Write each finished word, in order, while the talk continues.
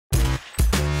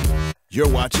You're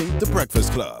watching The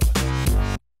Breakfast Club.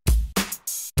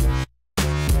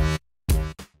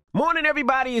 Morning,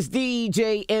 everybody. It's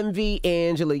DJ MV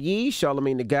Angela Yee,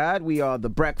 Charlamagne the God. We are The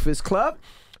Breakfast Club.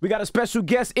 We got a special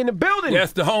guest in the building.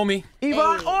 Yes, the homie.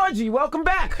 Yvonne Orji, welcome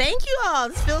back. Thank you all.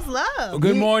 This feels love. Well,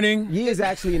 good morning. Yee is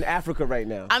actually in Africa right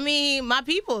now. I mean, my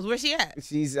people's. Where's she at?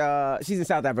 She's in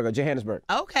South Africa, Johannesburg.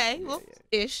 Okay, well,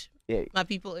 ish. Yeah. My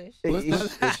people-ish.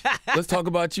 Let's talk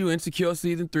about you, Insecure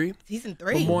Season 3. Season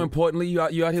 3. But more importantly, you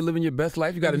out here living your best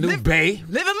life. You got a new bae.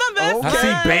 Living my best Okay.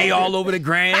 I see bae all over the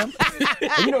gram.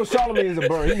 And you know Charlamagne is a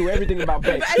bird. He knew everything about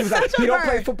Bay. He was like, Such a he don't bird.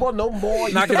 play football no more.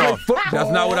 He Knock used it to play off. football. That's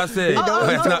not what I said.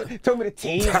 Told me the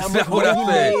team. That's how much not what I money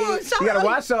he said. made. You gotta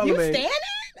watch Charlamagne. You standing?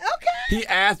 Okay. He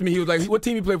asked me, he was like, what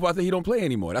team you play for? I said, he don't play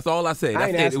anymore. That's all I said. I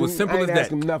ain't That's it. ask It was him- simple I as ain't that.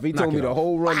 ask him nothing. He Knock told me it the off.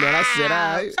 whole rundown. I said,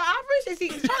 all right. So I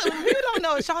appreciate people don't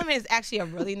know Charlamagne is actually a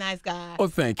really nice guy. Oh,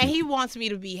 thank you. And he wants me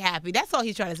to be happy. That's all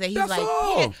he's trying to say. He's That's like,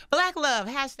 all. yeah, black love,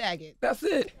 hashtag it. That's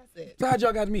it. That's it. So how'd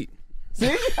y'all guys meet? See?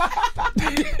 I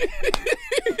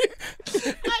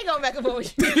ain't going back and forth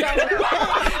with you. I ain't going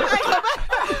back.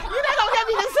 You're not going to get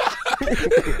me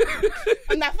this.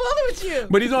 I'm not fooling with you.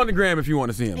 But he's on the gram if you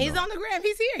want to see him. He's though. on the gram.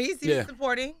 He's here. He's Yeah.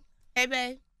 supporting. Hey,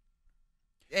 babe.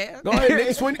 Yeah. Go ahead,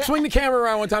 Nick. Swing the camera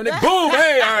around one time. Nick. Boom!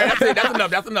 Hey, all right, that's it. That's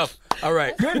enough. That's enough. All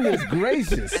right. Goodness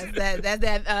gracious. That's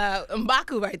that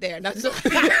M'Baku right there. No,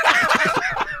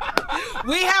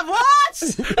 we have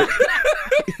watched.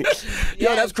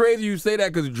 Yo, that's crazy you say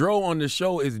that because Dro on the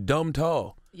show is dumb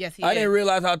tall. Yes, he I is. didn't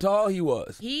realize how tall he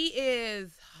was. He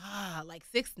is like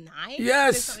 6'9".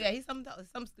 Yes. Yeah, he's some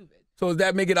stupid. So does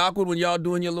that make it awkward when y'all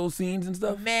doing your little scenes and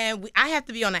stuff? Man, I have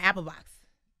to be on the Apple box.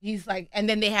 He's like, and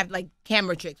then they have like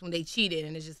camera tricks when they cheated,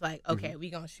 and it's just like, okay, we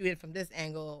gonna shoot it from this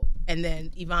angle, and then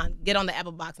Yvonne get on the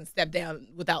Apple box and step down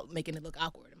without making it look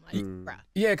awkward. I'm like, bruh.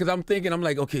 Yeah, because I'm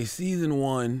like, okay,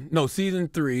 season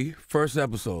 3, first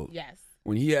episode. Yes.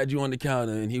 When he had you on the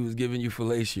counter and he was giving you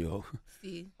fellatio.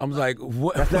 See. I was like,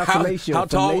 what? That's not fellatio. How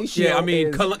tall? Fellatio Yeah, I mean,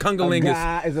 is cunnilingus. A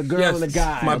guy is a girl Yes, and a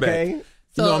guy. my bad. Okay?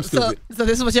 You know I'm stupid. So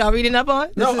this is what y'all reading up on?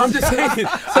 No, I'm just saying. I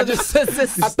thought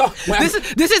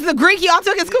This is the Greek y'all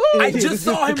took at school? I This just is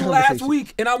saw the him last conversation.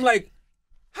 week, and I'm like,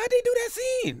 how'd they do that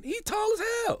scene? He tall as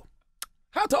hell.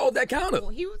 How tall is that counter? Well,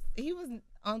 he was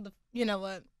on the, you know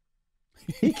what?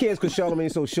 He cares because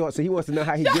Charlamagne's so short, so he wants to know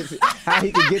how he can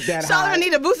get that high. Charlamagne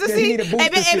need a booster Yeah, he seat. need a booster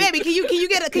Hey, seat. baby,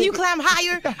 can you climb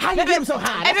higher? How you get him so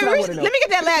high? That's what I want to know. Let me get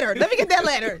that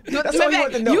ladder. That's all you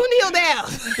want to know. You kneel down.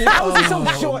 How was he so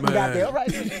short and got man. there? All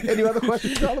right. Any other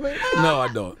questions, Charlamagne? No, I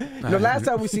don't. The last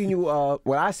time we seen you,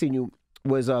 I seen you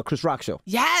was Chris Rock show.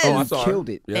 Yes. Oh, I You saw killed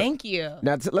it. Yeah. Thank you.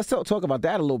 Now let's talk about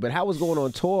that a little bit. How was going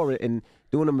on tour and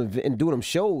doing them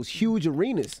shows, huge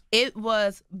arenas? It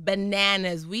was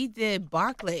bananas. We did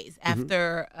Barclays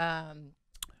after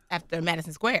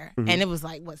Madison Square, and it was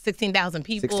like 16,000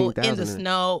 people 16,000, in the yeah.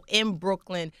 snow in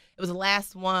Brooklyn. It was the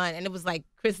last one, and it was like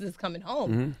Christmas coming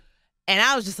home, and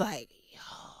I was just like, yo,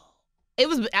 it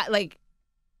was like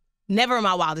never in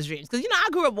my wildest dreams, because I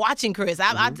grew up watching Chris.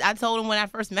 I told him when I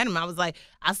first met him, I was like,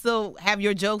 I still have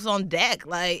your jokes on deck.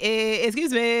 Like,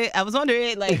 excuse me, I was under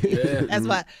it. Like,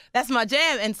 that's my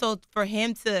jam. And so for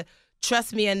him to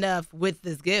trust me enough with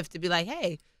this gift to be like,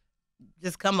 hey,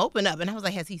 just come open up. And I was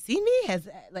like, has he seen me?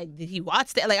 Did he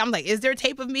watch that? Like, I'm like, is there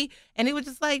tape of me? And he was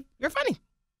just like, you're funny.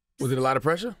 Was it a lot of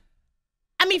pressure?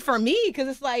 I mean, for me, because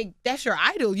it's like, that's your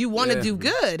idol. You want to do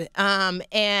good.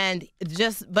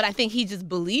 But I think he just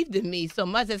believed in me so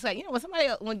much. It's like, when somebody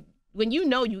else, when you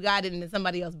know you got it and then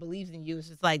somebody else believes in you, it's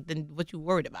just like, then what you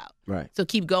worried about? Right. So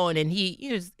keep going. And he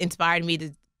just inspired me to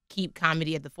keep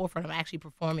comedy at the forefront. I'm actually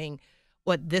performing,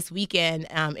 this weekend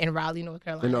in Raleigh, North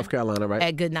Carolina. In North Carolina, right?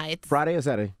 At Good Nights. Friday or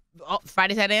Saturday?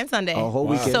 Friday, Saturday, and Sunday. A whole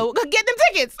weekend. So get them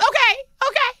tickets. Okay.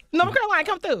 North Carolina,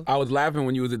 come through. I was laughing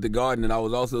when you was at the Garden, and I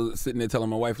was also sitting there telling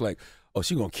my wife, like, oh,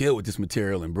 she gonna kill with this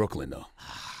material in Brooklyn, though.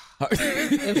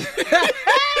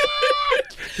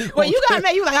 Well, you got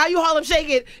me. You like how you Harlem Shake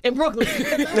it in Brooklyn?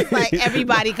 It's like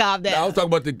everybody calm down. I was talking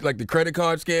about the credit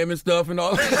card scam and stuff and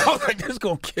all. I was like, this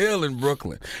gonna kill in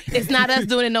Brooklyn. It's not us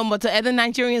doing it no more. To other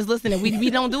Nigerians listening, we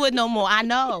don't do it no more. I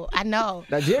know.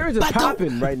 Nigerians are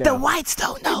popping right now. The whites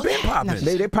don't know. They been popping.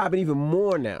 They're popping even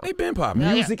more now. They been popping.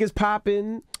 Music is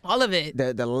popping. All of it.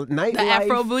 The nightlife. The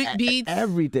Afro beats.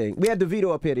 Everything. We had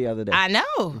DeVito up here the other day. I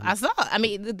know. I saw. I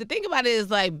mean, the thing about it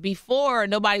is, like, before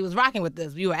nobody was rocking with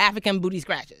this. We were African booty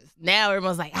scratchers. Now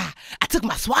everyone's like, I took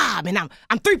my swab and I'm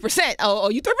 3%. Oh,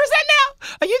 you 3% now?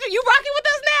 Are you rocking with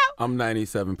us now? I'm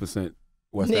 97%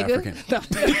 West Nigga. African.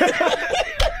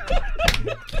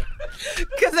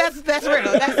 Because that's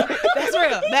real. That's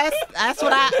real. That's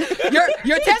what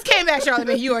your test came back,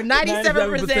 Charlamagne. You are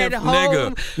 97%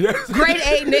 home. Nigga. Yes. Grade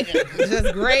A nigga.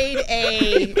 Just grade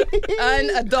A,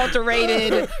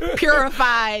 unadulterated,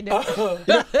 purified.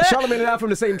 Charlamagne and I from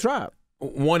the same tribe.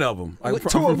 One of them. I'm Two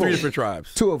from of three them. different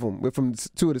tribes. Two of them. We're from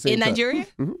two of the same In tribe. Nigeria?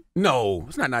 Mm-hmm. No,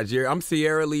 it's not Nigeria. I'm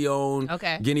Sierra Leone,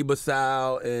 Okay.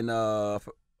 Guinea-Bissau, and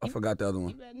I forgot the other You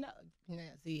one. better know. Yeah,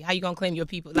 see, how you gonna claim your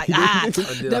people? Like, I them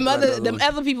forgot the them one.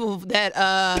 other people that,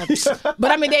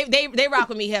 but I mean, they rock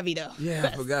with me heavy, though. Yeah,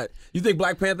 I forgot. You think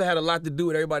Black Panther had a lot to do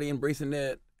with everybody embracing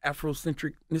that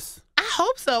Afrocentricness? I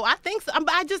hope so. I think so.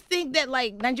 I just think that,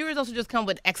 like, Nigerians also just come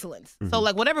with excellence. So,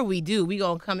 like, whatever we do, we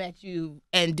gonna come at you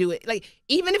and do it. Like,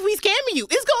 even if we scamming you,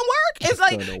 it's gonna work. It's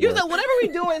like, you know, whatever we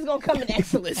doing is gonna come in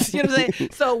excellence. You know what I'm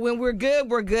saying? So when we're good,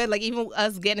 we're good. Like, even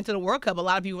us getting into the World Cup, a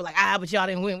lot of people were like, but y'all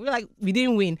didn't win. We're like, we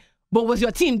didn't win. But was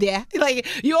your team there? Like,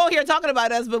 you all here talking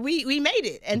about us, but we made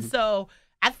it. And so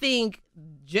I think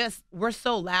just we're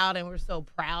so loud and we're so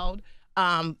proud.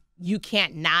 You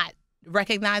can't not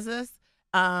recognize us.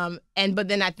 But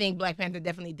then I think Black Panther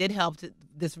definitely did help to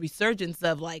this resurgence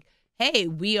of like, hey,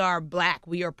 we are Black,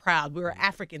 we are proud, we're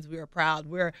Africans, we are proud,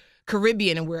 we're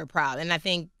Caribbean, and we're proud. And I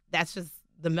think that's just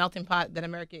the melting pot that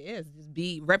America is. Just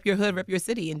rep your hood, rep your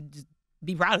city, and just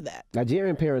be proud of that.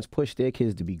 Nigerian parents push their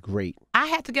kids to be great. I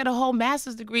had to get a whole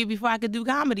master's degree before I could do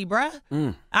comedy, bruh.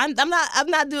 I'm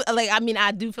not doing, like, I mean,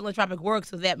 I do philanthropic work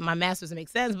so that my master's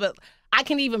makes sense, but I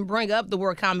can even bring up the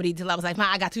word comedy till I was like,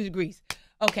 I got 2 degrees.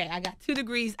 Okay, I got 2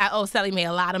 degrees. I owe Sally Mae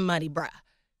a lot of money, bruh.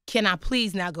 Can I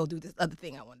please now go do this other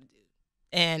thing I want to do?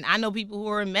 And I know people who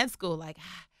are in med school like,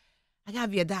 I got to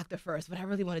be a doctor first, but I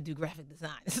really want to do graphic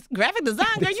design. Graphic design,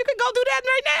 girl, you can go do that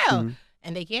right now.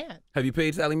 And they can't. Have you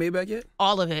paid Sally Mae back yet?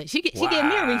 All of it. She gave me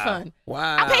a refund.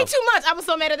 Wow. I paid too much. I was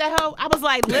so mad at that hoe. I was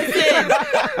like, listen,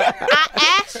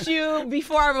 I asked you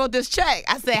before I wrote this check.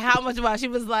 I said, how much about? She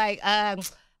was like,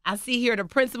 I see here the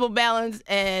principal balance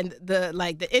and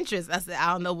the interest. I said,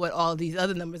 I don't know what all these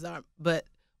other numbers are, but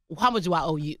how much do I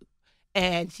owe you?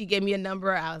 And she gave me a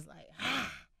number. I was like,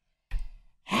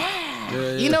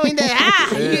 you know, in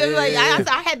that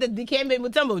I had the decambe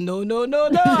Mutombo. No.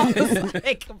 I was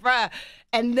like, bruh.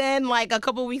 And then like a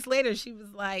couple weeks later, she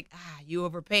was like, you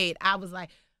overpaid. I was like,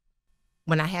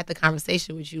 when I had the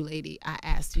conversation with you, lady, I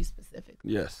asked you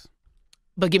specifically. Yes.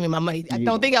 But give me my money. I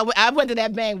don't think I went to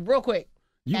that bank real quick.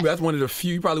 That's one of the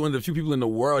few, you probably one of the few people in the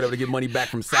world that would get money back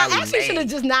from Sally Mae. I actually should have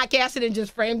just not cashed it and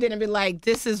just framed it and been like,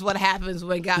 this is what happens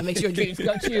when God makes your dreams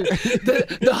come true.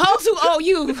 The hoes who owe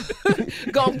you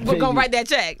we're gonna write that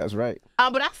check. That's right.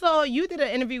 But I saw you did an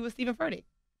interview with Stephen Furtick.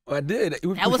 I did.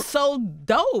 That was so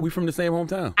dope. We from the same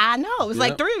hometown. I know. It was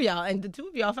like 3 of y'all, and the 2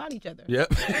 of y'all found each other. Yep.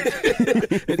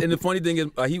 And the funny thing is,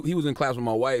 he was in class with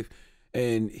my wife,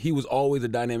 and he was always a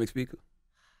dynamic speaker.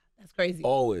 That's crazy.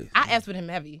 Always. I asked with him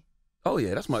heavy. Oh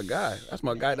yeah, that's my guy. That's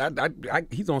my guy.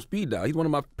 He's on speed dial. He's one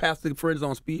of my pastor friends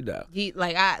on speed dial. He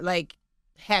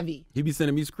heavy. He be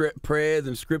sending me prayers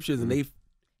and scriptures, and he's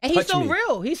so me.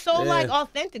 real. He's so like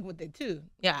authentic with it too.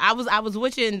 Yeah, I was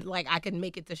wishing like I could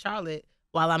make it to Charlotte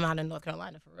while I'm out in North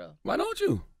Carolina for real. Why don't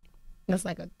you? That's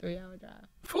like a 3-hour drive.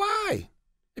 Fly.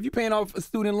 If you're paying off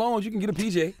student loans, you can get a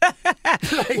PJ.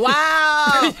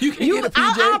 Wow. You can get a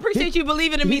PJ. I appreciate you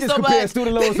believing in me so much. He just compared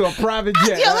student loans to a private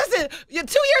jet. Yo, listen, 2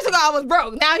 years ago I was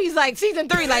broke. Now he's like season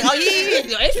 3, like, oh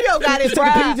yeah, HBO got it, bro.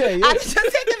 PJ, yeah. I just take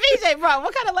the PJ, bro.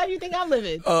 What kind of life you think I'm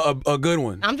living? A good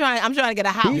one. I'm trying to get a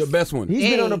house. Your best one. He's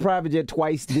been on a private jet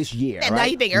twice this year. And right? now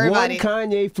you think everybody. One,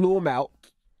 Kanye flew him out.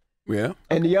 Yeah.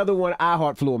 And the other one,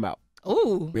 iHeart flew him out.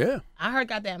 Ooh. Yeah. I heard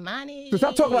got that money. So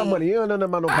stop talking about money. You don't know nothing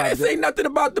about no I private didn't jet. say nothing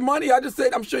about the money. I just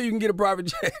said I'm sure you can get a private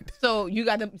jet. So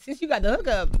since you got the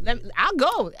hookup, I'll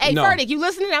go. Hey, No. Furtick, you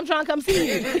listening? I'm trying to come see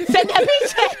you. Send that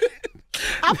PJ.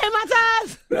 I'll pay my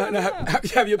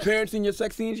tithes. Have your parents seen your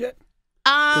sex scenes yet?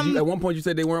 'Cause at one point you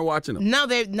said they weren't watching them. No,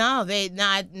 they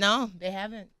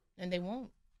haven't, and they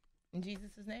won't. In Jesus'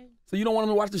 name. So you don't want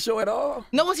them to watch the show at all?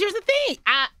 No, well, here's the thing.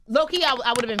 Low-key, I would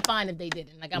have been fine if they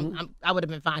didn't. Like, I would have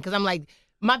been fine. Because I'm like,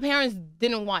 my parents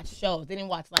didn't watch shows. They didn't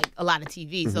watch, like, a lot of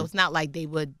TV. So it's not like they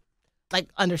would, like,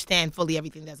 understand fully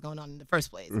everything that's going on in the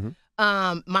first place.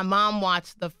 My mom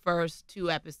watched the first 2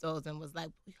 episodes and was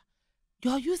like,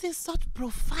 you're using such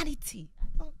profanity.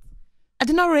 I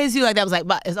did not raise you like that. I was like,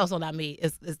 but it's also not me.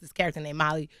 It's this character named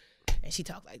Molly. And she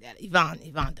talked like that. Yvonne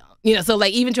don't. You know, so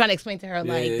like even trying to explain to her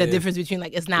like the difference between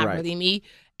like it's not really me.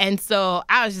 And so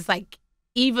I was just like,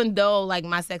 even though like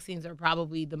my sex scenes are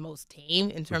probably the most tame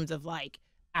in terms of like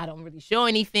I don't really show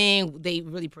anything, they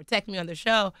really protect me on the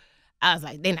show. I was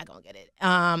like, they're not gonna get it.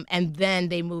 And then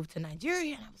they moved to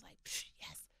Nigeria, and I was like,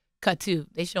 yes. Cut 2,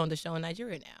 they showing the show in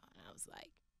Nigeria now. And I was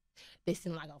they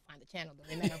still not gonna find the channel. Though.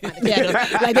 They're not gonna find the channel.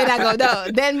 Like they're not gonna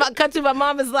know. Then my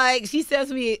mom is like, she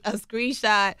sends me a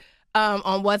screenshot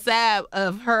on WhatsApp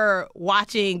of her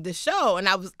watching the show, and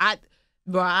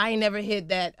bro, I ain't never hit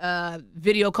that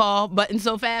video call button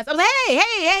so fast. I was like,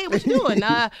 hey, what you doing?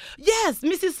 Yes,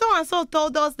 Mrs. So-and-so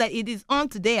told us that it is on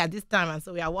today at this time, and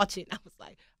so we are watching. I was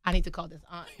like, I need to call this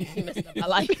aunt. She messed up my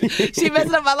life. She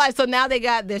messed up my life. So now they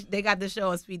got the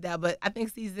show on speed dial. But I think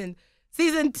season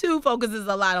 2 focuses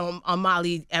a lot on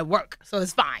Molly at work, so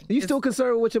it's fine. Are you still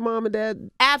concerned with what your mom and dad?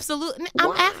 Absolutely.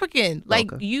 I'm African.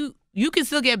 Like Okay. you can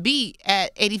still get beat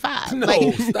at 85. No,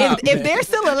 like stop, if they're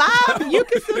still alive, you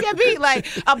can still get beat. Like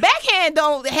a backhand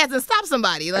hasn't stopped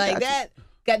somebody. Like that.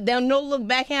 Got them no look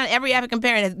backhand. Every African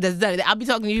parent that's done it. I'll be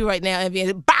talking to you right now and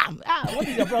being bam. What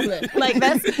is your problem? Like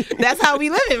that's how we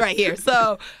live it right here.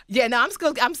 So yeah, no,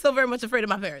 I'm still very much afraid of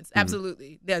my parents.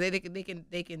 Absolutely. Yeah, they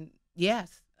can.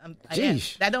 Yes.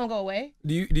 Jeez. That don't go away.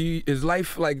 Do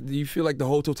you feel like the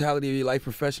whole totality of your life,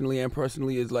 professionally and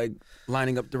personally, is like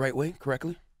lining up the right way,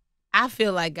 correctly? I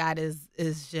feel like God is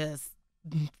just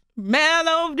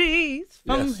melodies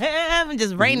from heaven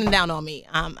just raining down on me.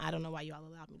 I don't know why you all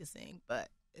allowed me to sing, but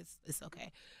it's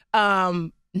okay.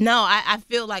 No, I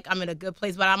feel like I'm in a good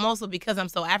place, but I'm also, because I'm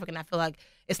so African, I feel like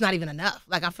it's not even enough.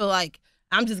 Like I feel like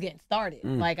I'm just getting started.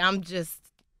 Like I'm just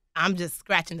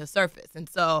scratching the surface, and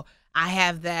so I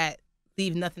have that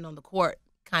leave nothing on the court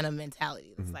kind of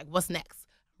mentality. It's like, what's next?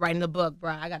 Writing a book,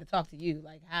 bro. I got to talk to you.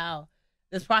 Like how.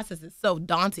 This process is so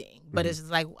daunting, but it's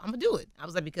just like, I'm going to do it. I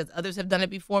was like, because others have done it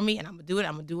before me, and I'm going to do it.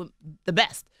 I'm going to do it the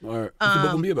best. All right. What's the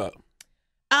book going to be about?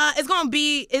 It's going to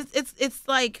be, it's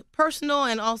like personal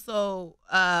and also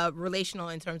relational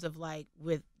in terms of like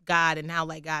with God and how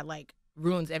like God like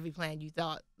ruins every plan you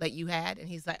thought like you had. And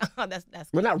he's like, oh, that's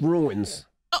Well, not ruins.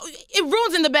 Oh, it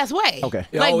ruins in the best way. Okay.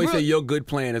 Yeah, like, I always say your good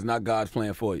plan is not God's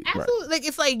plan for you. Absolutely. Like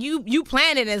it's like you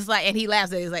plan it, and it's like, and he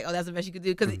laughs at it. He's like, oh, that's the best you could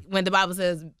do. Because when the Bible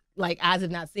says, like, eyes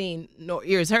have not seen nor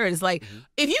ears heard, it's like,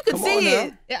 if you can see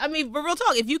it, I mean, but real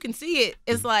talk, if you can see it,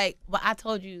 it's like, well, I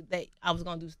told you that I was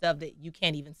going to do stuff that you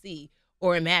can't even see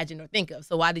or imagine or think of.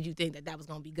 So why did you think that was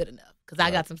going to be good enough? Because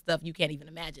I got some stuff you can't even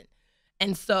imagine.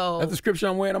 And so that's the scripture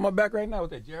I'm wearing on my back right now with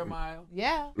that Jeremiah.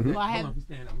 Yeah. Well, I have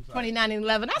 29 and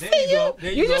 11. I There see you you. go.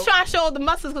 You just trying to show the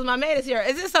muscles because my man is here.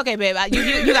 It's okay, babe.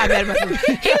 You got better muscles.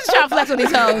 He was trying to flex on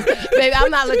these toes. Baby, I'm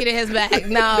not looking at his back.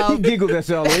 No. He giggled at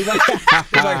y'all. He's like,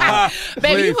 He's like,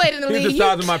 Baby, you played in the league. He's the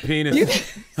size of my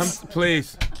penis.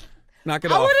 Please, knock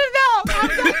it I off. wouldn't know.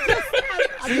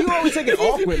 you always take it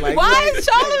awkward. Like, Why is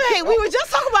Charlamagne? We were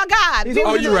just talking about God.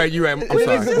 Oh, you're right. You're right. I'm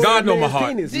sorry. God know my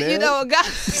heart. Penis, You know, God.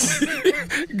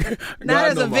 Now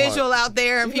there's a visual out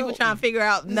there and people trying to figure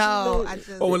out. No, I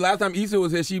just. Oh, when last time Issa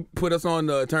was here, she put us on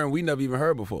the term we never even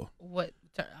heard before. What?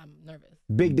 I'm nervous.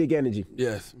 Big dick energy.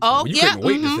 Yes. Oh, you yeah. couldn't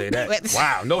wait to say that.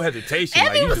 Wow, no hesitation.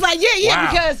 Envy you was just- like,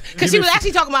 yeah, wow. because she was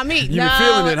actually talking about me. You been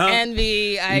feeling it, huh?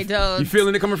 Envy, I don't. You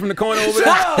feeling it coming from the corner over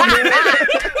there?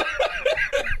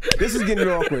 This is getting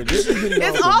awkward.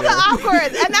 It's all the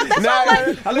awkward, and that's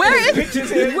why I'm like, where is pictures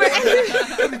here?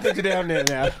 Put the picture down there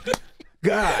now.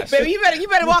 Gosh. Baby, you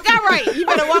better walk out right. You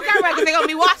better walk out right because they're gonna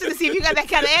be watching to see if you got that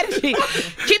kind of energy.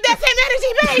 Keep that same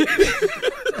energy,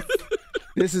 babe.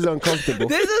 This is uncomfortable.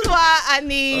 This is why I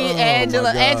need Angela.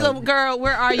 my God. Angela, girl,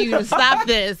 where are you to stop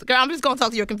this? Girl, I'm just gonna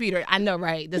talk to your computer. I know,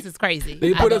 right? This is crazy.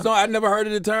 They I put know. us on. I never heard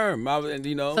of the term.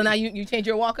 You know. So now you change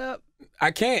your walk up? I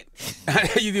can't.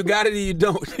 You got it or you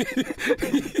don't.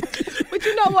 But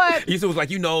you know what? Issa was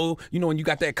like, you know when you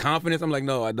got that confidence. I'm like,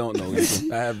 no, I don't know.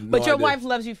 Issa. I have no But your idea. wife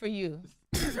loves you for you.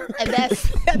 And that's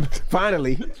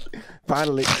Finally.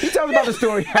 He tells about the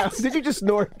story house. Did you just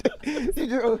snort? You just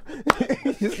snort. because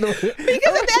at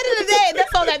the end of the day,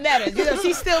 that's all that matters. You know,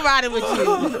 she's still riding with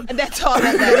you, and that's all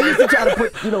that He matters. used to try to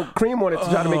put, cream on it to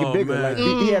try to make it bigger. man. Like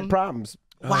he had problems.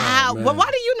 Wow. man. Well, why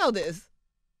do you know this?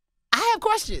 I have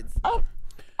questions.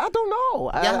 I don't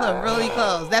know. Y'all look really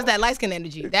close. That's that light skin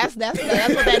energy. That's what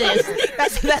that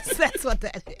is. That's what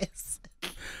that is.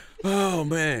 Oh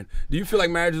man, do you feel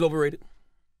like marriage is overrated?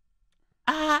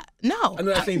 No. I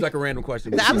know that seems like a random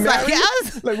question. But I'm sorry.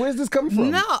 Like, where's this coming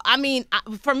from? No, I mean,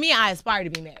 for me, I aspire to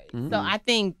be married. So I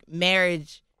think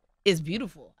marriage is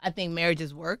beautiful. I think marriage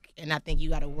is work, and I think you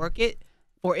got to work it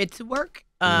for it to work.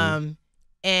 And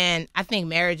I think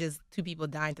marriage is two people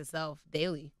dying to self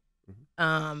daily,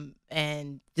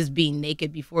 and just being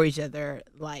naked before each other.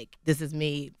 Like, this is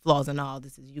me, flaws and all.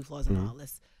 This is you, flaws and all.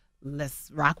 Let's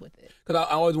rock with it. Because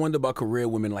I always wonder about career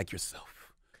women like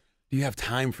yourself. Do you have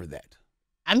time for that?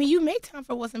 I mean, you make time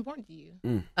for what's important to you.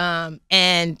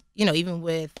 And, even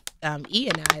with E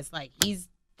and I, it's like he's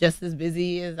just as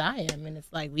busy as I am. And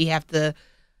it's like we have to,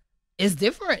 It's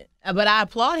different. But I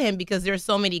applaud him because there's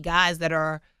so many guys that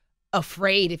are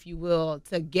afraid, if you will,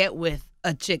 to get with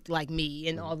a chick like me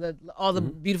and all the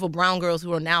beautiful brown girls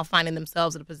who are now finding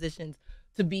themselves in the positions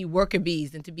to be worker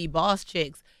bees and to be boss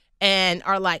chicks and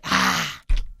are like, I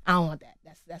don't want that.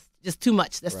 That's just too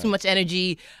much. That's too much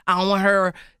energy. I don't want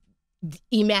her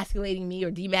emasculating me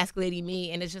or demasculating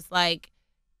me. And it's just like,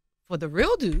 for the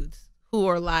real dudes who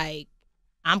are like,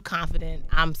 I'm confident,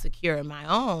 I'm secure in my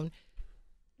own,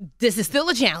 this is still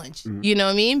a challenge. You know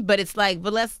what I mean? But it's like,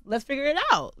 but let's figure it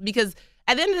out. Because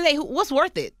at the end of the day, what's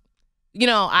worth it? You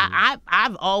know,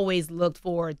 I've always looked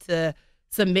forward to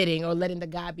submitting or letting the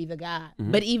guy be the guy.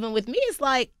 But even with me, it's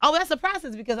like, oh, that's a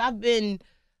process because I've been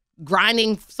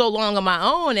grinding so long on my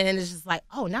own, and then it's just like,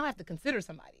 oh, now I have to consider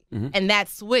somebody. And that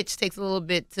switch takes a little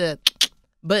bit to,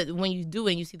 but when you do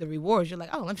it and you see the rewards, you're like,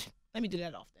 oh, let me do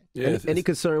that often. Yeah, any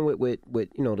concern with you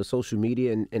know, the social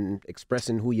media and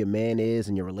expressing who your man is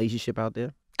and your relationship out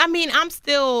there? I mean, I'm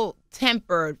still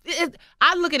tempered.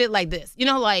 I look at it like this. You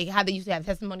know, like how they used to have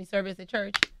testimony service at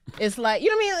church? It's like, you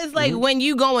know what I mean? It's like when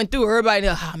you going through, everybody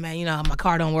knows, oh, man, you know, my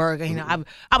car don't work. You know,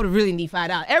 I would really need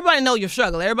 $5. Everybody know your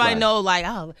struggle. Everybody know, like,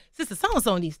 oh, Sister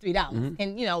So-and-so needs $3.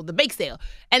 And, you know, the bake sale.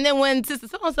 And then when Sister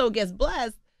So-and-so gets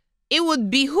blessed, it would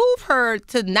behoove her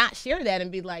to not share that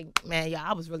and be like, man, yeah,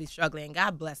 I was really struggling.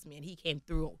 God blessed me, and he came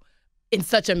through in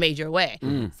such a major way.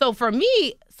 So for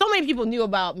me, so many people knew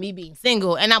about me being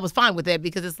single, and I was fine with it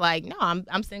because it's like, no,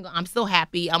 I'm single. I'm still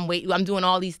happy. I'm doing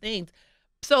all these things.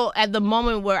 So at the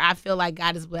moment where I feel like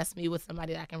God has blessed me with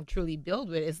somebody that I can truly build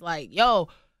with, it's like, yo,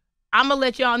 I'm going to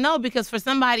let y'all know because for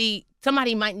somebody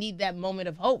might need that moment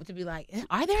of hope to be like,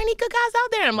 are there any good guys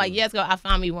out there? And I'm like, yes, girl, I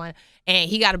found me one. And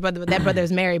he got a brother, but that brother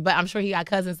is married, but I'm sure he got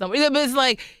cousins somewhere. But it's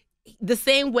like the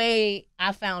same way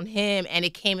I found him and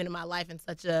it came into my life in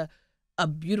such a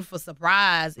beautiful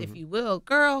surprise, if you will.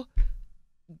 Girl,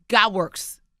 God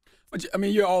works. But I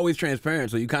mean, you're always transparent,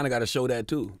 so you kind of got to show that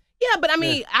too. Yeah, but I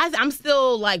mean, I'm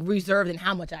still like reserved in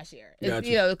how much I share. Gotcha.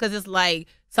 You know, because it's like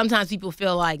sometimes people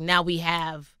feel like now we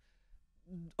have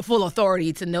full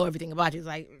authority to know everything about you. It's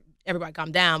like, everybody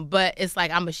calm down. But it's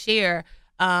like I'm a share.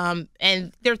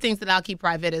 And there are things that I'll keep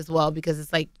private as well because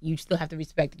it's like you still have to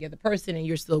respect the other person and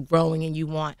you're still growing and you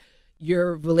want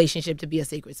your relationship to be a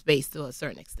sacred space to a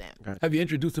certain extent. Right. Have you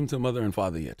introduced him to mother and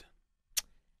father yet?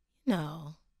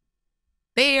 No.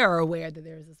 They are aware that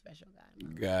there is a special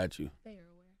guy. Got you. They are aware.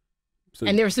 So,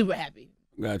 And they're super happy.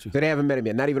 got you. So they haven't met him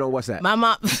yet, not even on WhatsApp. My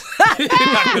mom. Not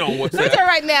even on Let me WhatsApp. tell you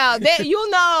right now, you'll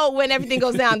know when everything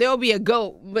goes down. There will be a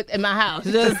goat in my house.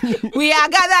 I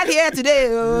got out here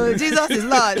today. Jesus is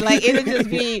Lord. Like it'll just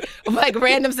be like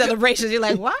random celebrations. You're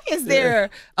like, why is there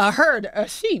a herd of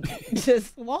sheep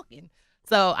just walking?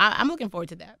 So I'm looking forward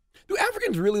to that. Do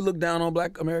Africans really look down on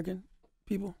Black American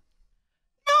people?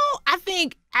 No, I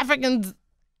think Africans.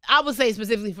 I would say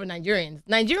specifically for Nigerians.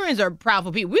 Nigerians are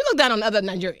proudful people. We look down on other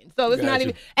Nigerians. So it's not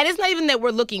even, and it's not even that we're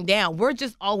looking down. We're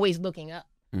just always looking up.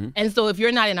 And so if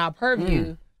you're not in our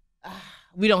purview,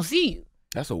 we don't see you.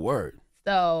 That's a word.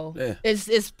 So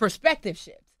it's perspective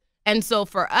shifts. And so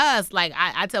for us, like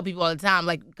I tell people all the time,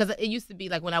 like, because it used to be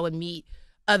like when I would meet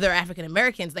other African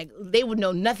Americans, like they would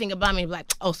know nothing about me.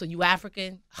 Like, oh, so you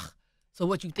African? So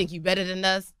what, you think you better than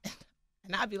us?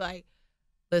 And I'd be like,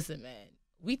 listen, man.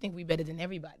 We think we better than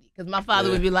everybody. Because my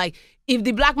father would be like, if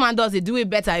the black man does it, do it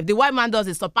better. If the white man does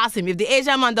it, surpass him. If the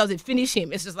Asian man does it, finish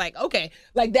him. It's just like, okay.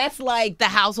 Like, that's like the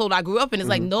household I grew up in. It's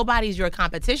like nobody's your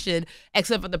competition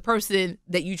except for the person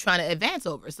that you're trying to advance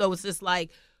over. So it's just like,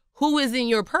 who is in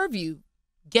your purview?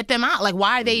 Get them out. Like,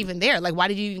 why are they even there? Like, why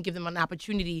did you even give them an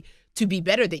opportunity to be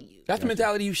better than you? That's the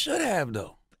mentality you should have,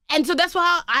 though. And so that's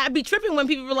why I'd be tripping when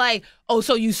people were like, oh,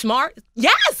 so you smart?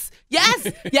 Yes.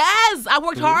 I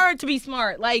worked hard to be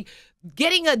smart. Like,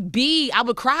 getting a B, I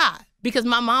would cry because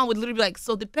my mom would literally be like,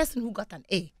 so the person who got an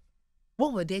A,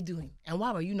 what were they doing? And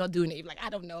why were you not doing it? You'd be like, I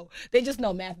don't know. They just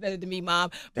know math better than me,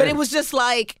 Mom. But it was just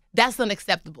like, that's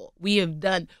unacceptable.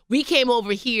 We came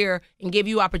over here and gave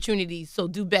you opportunities, so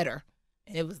do better.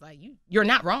 And it was like, you're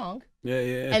not wrong.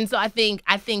 Yeah. And so I think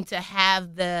to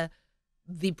have the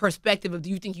perspective of, do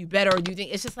you think you better, or do you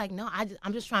think, it's just like, no,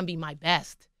 I'm just trying to be my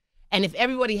best. And if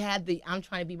everybody had the I'm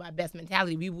trying to be my best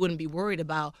mentality, we wouldn't be worried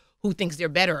about who thinks they're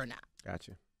better or not.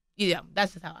 Gotcha. Yeah,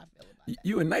 that's just how I feel about it.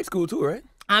 You in night school too, right?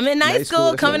 I'm in night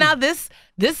school coming out this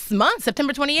month,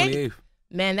 September 28th. 28th.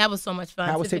 Man, that was so much fun.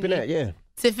 How was taping that? Yeah.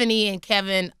 Tiffany and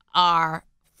Kevin are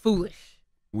foolish.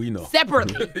 We know.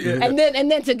 Separately. And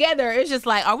then together, it's just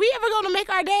like, are we ever going to make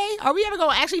our day? Are we ever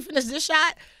going to actually finish this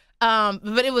shot?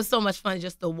 But it was so much fun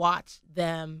just to watch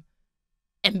them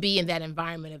and be in that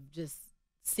environment of just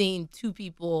seeing two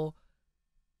people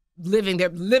living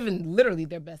literally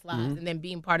their best lives, and then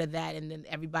being part of that, and then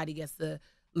everybody gets to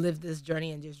live this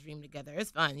journey and just dream together.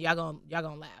 It's fun. Y'all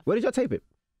gonna laugh. Where did y'all tape it?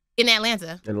 In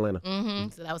Atlanta. In Atlanta.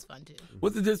 So that was fun too.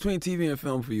 What's the difference between TV and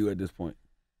film for you at this point?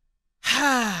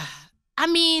 I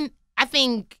mean, I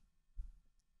think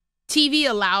TV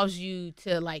allows you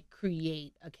to like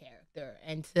create a character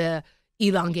and to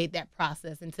elongate that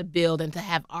process and to build and to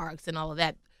have arcs and all of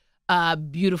that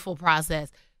beautiful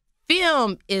process.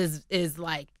 Film is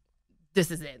like,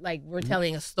 this is it. Like, we're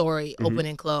telling a story, open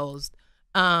and closed.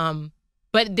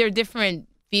 But they're different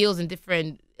feels and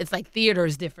different. It's like theater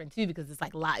is different too, because it's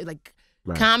like right.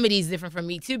 Comedy is different from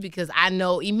me too, because I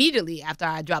know immediately after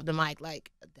I drop the mic, like,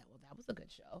 that was a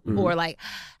good show, or like,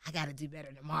 I got to do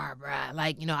better tomorrow, bruh.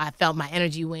 Like, I felt my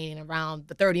energy waning around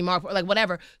the 30 mark, like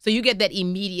whatever. So you get that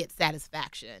immediate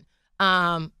satisfaction.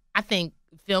 I think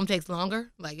film takes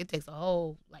longer. Like, it takes a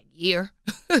whole year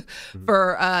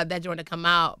for that joint to come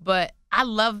out. But I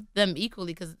love them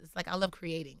equally, because it's like, I love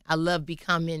creating. I love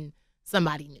becoming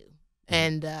somebody new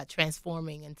and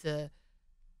transforming into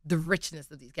the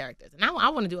richness of these characters. And I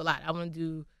want to do a lot. I want to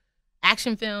do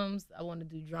action films. I want to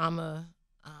do drama.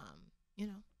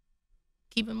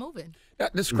 Keep it moving.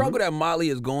 The struggle that Molly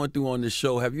is going through on the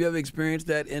show, have you ever experienced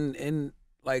that in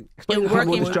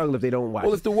working struggle if they don't watch?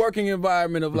 Well, it's the working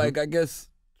environment of I guess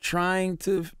trying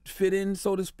to fit in,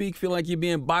 so to speak, feeling like you're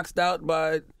being boxed out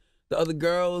by the other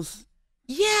girls.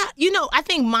 Yeah, I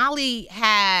think Molly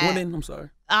had Women, I'm sorry.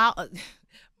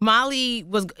 Molly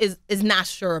is not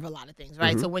sure of a lot of things,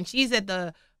 right? So when she's at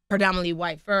the predominantly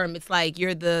white firm, it's like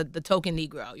you're the token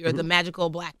Negro, you're the magical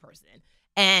black person.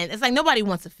 And it's like nobody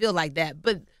wants to feel like that,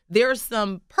 but there's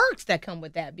some perks that come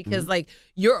with that, because like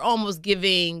you're almost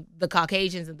giving the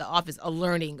Caucasians in the office a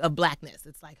learning of blackness.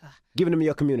 It's like giving them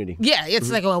your community. Yeah, it's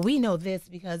like, well, we know this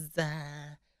because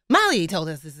Molly told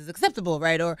us this is acceptable,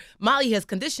 right? Or Molly has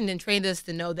conditioned and trained us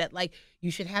to know that like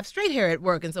you should have straight hair at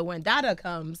work. And so when Dada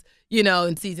comes,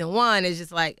 in season 1, it's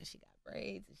just like she got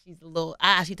braids. She's a little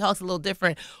she talks a little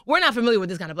different. We're not familiar with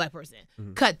this kind of black person.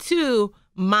 Cut 2,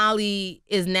 Molly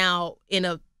is now in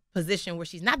a position where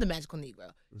she's not the magical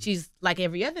Negro. She's like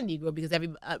every other Negro, because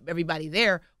everybody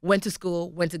there went to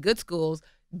school, went to good schools,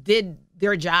 did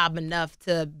their job enough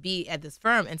to be at this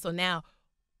firm. And so now,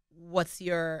 what's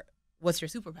your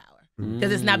superpower?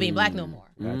 Because it's not being black no more.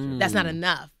 That's not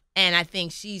enough. And I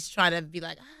think she's trying to be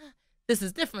like, this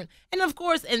is different. And of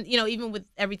course, and even with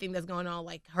everything that's going on,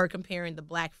 like her comparing the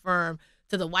black firm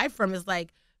to the white firm, is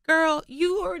like, girl,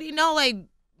 you already know like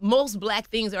most black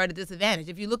things are at a disadvantage.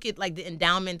 If you look at like the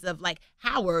endowments of like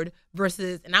Howard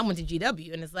versus, and I went to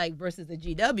GW, and it's like versus the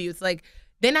GW, it's like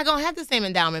they're not gonna have the same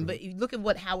endowment. But you look at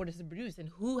what Howard has produced and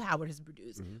who Howard has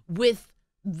produced with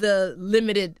the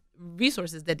limited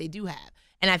resources that they do have.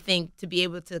 And I think to be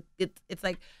able to, it's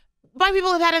like, black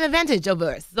people have had an advantage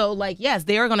over us. So, like, yes,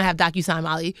 they are going to have DocuSign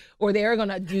Molly, or they are going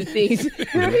to do things. You know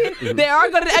what I mean? They are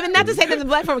going to, not to say that the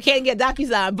black firm can't get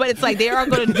DocuSign, but it's like they are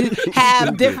going to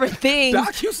have different things.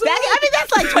 DocuSign?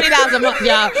 That's like $20 a month,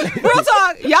 y'all. Real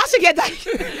talk, y'all should get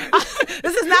DocuSign.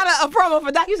 This is not a promo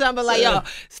for DocuSign, but like, yo,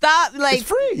 stop. Like, it's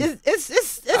free.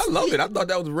 It's I love it. I thought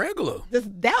that was regular. That's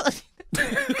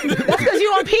because you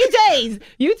on PJs.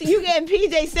 You getting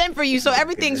PJ sent for you, so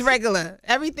everything's regular.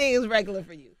 Everything is regular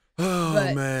for you.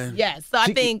 Oh, man. Yeah, so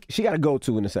I think she got to go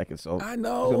to in a second. So I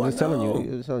know. I'm just telling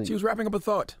you. She was wrapping up a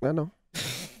thought. I know.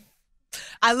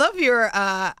 I love your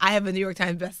I have a New York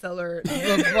Times bestseller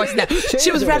voice now.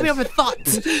 She was wrapping up her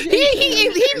thoughts.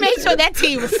 He made sure that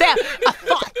team was set a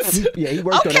thought. Yeah, he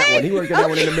worked on that one. He worked on that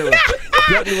one in the mirror.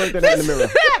 Definitely worked on that in the mirror.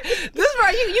 This is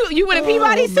right. You went to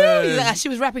Peabody too. Like, she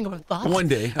was wrapping up her thoughts. One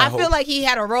day, I feel like he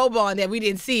had a robe on that we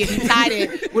didn't see, and he tied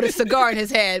it with a cigar in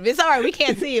his head. It's all right. We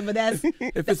can't see it, but that's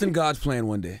if it's in God's plan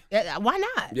one day. Why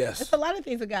not? Yes, there's a lot of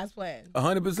things in God's plan.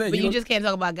 100%. But you just can't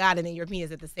talk about God and then your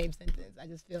penis at the same sentence. I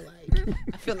just feel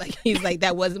like he's like,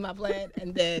 that wasn't my plan,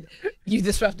 and then you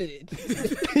disrupted it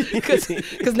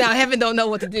because now heaven don't know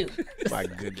what to do. My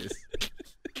goodness.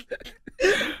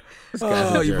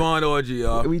 Oh, Yvonne Orji,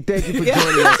 y'all. We thank you for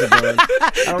joining us, Yvonne.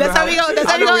 That's how we go.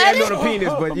 That's how we gonna end it. On a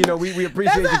penis, but we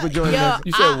appreciate you for joining us.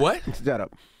 You said what? Shut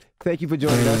up. Thank you for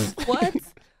joining us. What?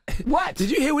 What? Did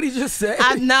you hear what he just said?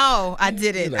 No, I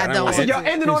didn't. I don't. I said y'all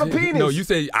ended on a penis. No, you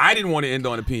said I didn't want to end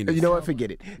on a penis. You know what?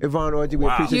 Forget it. Yvonne Orji, we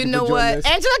appreciate you for joining us.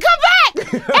 Angela, come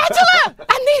back! Angela,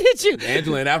 I needed you.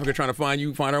 Angela in Africa trying to find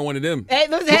her one of them. Hey,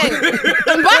 listen,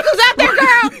 Mbaka's out there,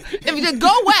 girl. If you just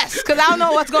go west, because I don't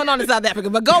know what's going on in South Africa,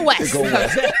 but go west. Go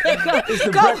west. It's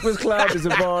the Breakfast Club. It's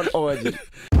Yvonne Orji.